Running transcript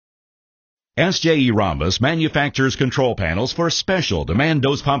SJE Rhombus manufactures control panels for special demand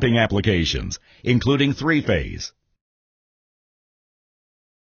dose pumping applications, including three-phase,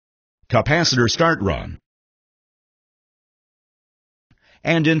 capacitor start run,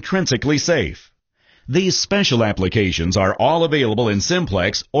 and intrinsically safe. These special applications are all available in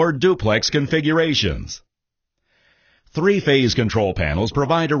simplex or duplex configurations. Three-phase control panels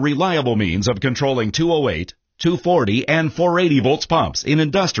provide a reliable means of controlling 208, 240, and 480 volts pumps in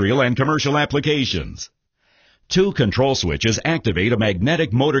industrial and commercial applications. Two control switches activate a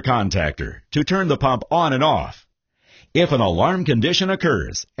magnetic motor contactor to turn the pump on and off. If an alarm condition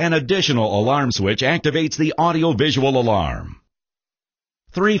occurs, an additional alarm switch activates the audio-visual alarm.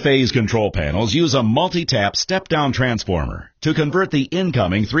 Three-phase control panels use a multi-tap step-down transformer to convert the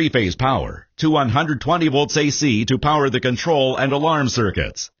incoming three-phase power to 120 volts AC to power the control and alarm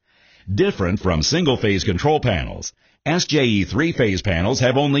circuits. Different from single-phase control panels, SJE three-phase panels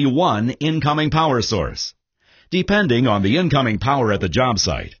have only one incoming power source. Depending on the incoming power at the job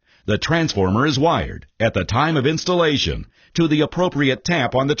site, the transformer is wired, at the time of installation, to the appropriate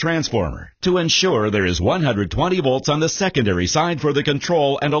tap on the transformer to ensure there is 120 volts on the secondary side for the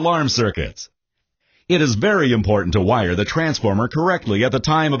control and alarm circuits. It is very important to wire the transformer correctly at the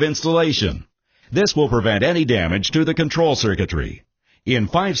time of installation. This will prevent any damage to the control circuitry. In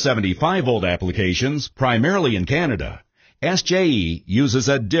 575-volt applications, primarily in Canada, SJE uses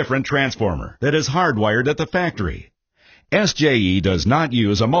a different transformer that is hardwired at the factory. SJE does not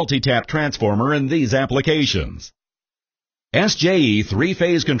use a multi-tap transformer in these applications. SJE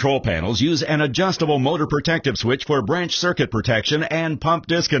three-phase control panels use an adjustable motor protective switch for branch circuit protection and pump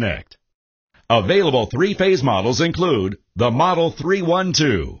disconnect. Available three-phase models include the Model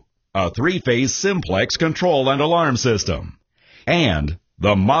 312, a three-phase simplex control and alarm system, and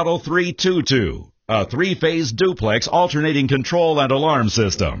the Model 322, a three-phase duplex alternating control and alarm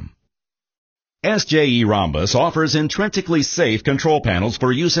system. SJE Rhombus offers intrinsically safe control panels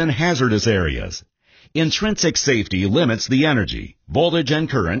for use in hazardous areas. Intrinsic safety limits the energy, voltage, and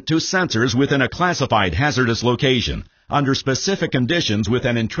current to sensors within a classified hazardous location under specific conditions with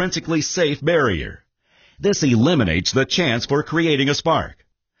an intrinsically safe barrier. This eliminates the chance for creating a spark.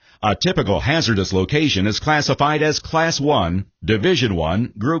 A typical hazardous location is classified as Class 1, Division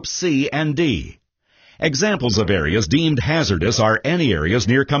 1, Group C and D. Examples of areas deemed hazardous are any areas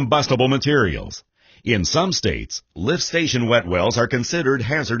near combustible materials. In some states, lift station wet wells are considered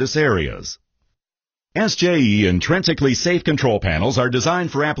hazardous areas. SJE intrinsically safe control panels are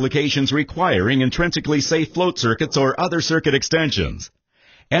designed for applications requiring intrinsically safe float circuits or other circuit extensions.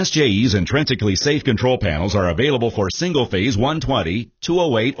 SJE's intrinsically safe control panels are available for single-phase 120,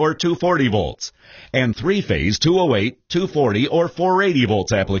 208, or 240 volts, and three-phase 208, 240, or 480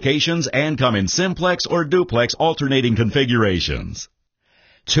 volts applications and come in simplex or duplex alternating configurations.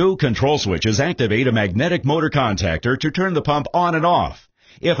 Two control switches activate a magnetic motor contactor to turn the pump on and off.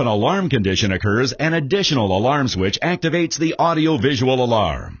 If an alarm condition occurs, an additional alarm switch activates the audio-visual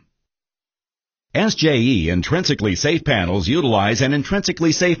alarm. SJE intrinsically safe panels utilize an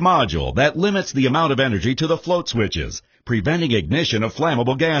intrinsically safe module that limits the amount of energy to the float switches, preventing ignition of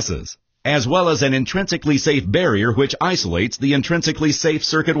flammable gases, as well as an intrinsically safe barrier which isolates the intrinsically safe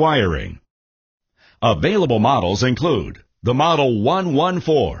circuit wiring. Available models include the Model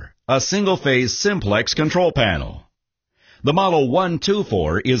 114, a single-phase simplex control panel. The Model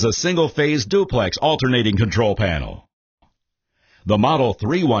 124 is a single-phase duplex alternating control panel. The Model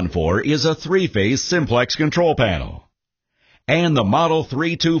 314 is a three-phase simplex control panel. And the Model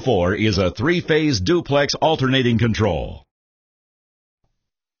 324 is a three-phase duplex alternating control.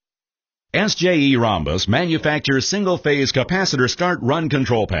 SJE Rhombus manufactures single-phase capacitor start-run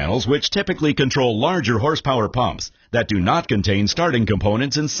control panels which typically control larger horsepower pumps that do not contain starting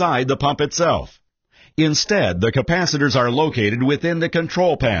components inside the pump itself. Instead, the capacitors are located within the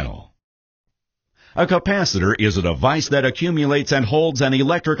control panel. A capacitor is a device that accumulates and holds an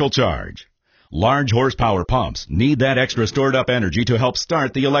electrical charge. Large horsepower pumps need that extra stored-up energy to help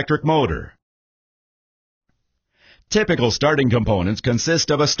start the electric motor. Typical starting components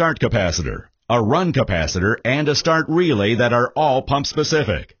consist of a start capacitor, a run capacitor, and a start relay that are all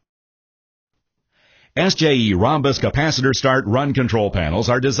pump-specific. SJE Rhombus capacitor start-run control panels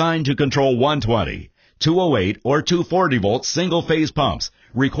are designed to control 120, 208, or 240 volt single-phase pumps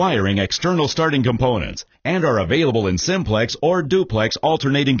requiring external starting components and are available in simplex or duplex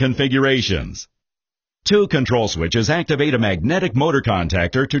alternating configurations. Two control switches activate a magnetic motor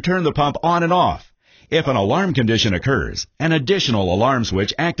contactor to turn the pump on and off. If an alarm condition occurs, an additional alarm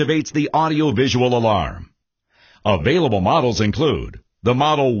switch activates the audio-visual alarm. Available models include the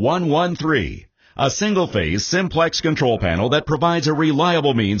Model 113, A single-phase simplex control panel that provides a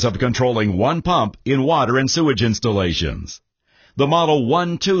reliable means of controlling one pump in water and sewage installations. The Model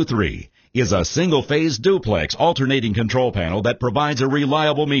 123 is a single-phase duplex alternating control panel that provides a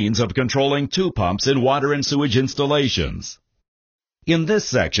reliable means of controlling two pumps in water and sewage installations. In this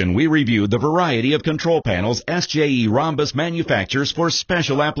section, we reviewed the variety of control panels SJE Rhombus manufactures for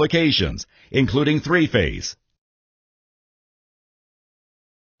special applications, including three-phase,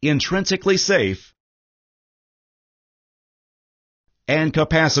 intrinsically safe, and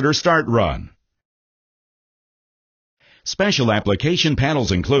capacitor start run. Special application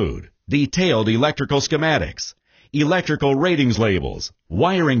panels include detailed electrical schematics, electrical ratings labels,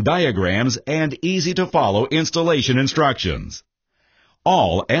 wiring diagrams, and easy-to-follow installation instructions.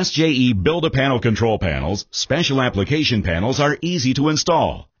 All SJE Build-A-Panel control panels, special application panels are easy to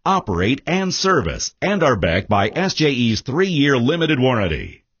install, operate, and service, and are backed by SJE's 3-year limited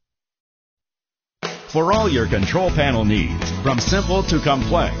warranty. For all your control panel needs, from simple to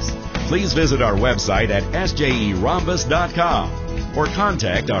complex, please visit our website at SJERhombus.com or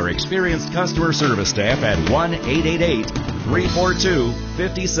contact our experienced customer service staff at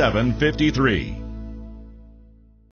 1-888-342-5753.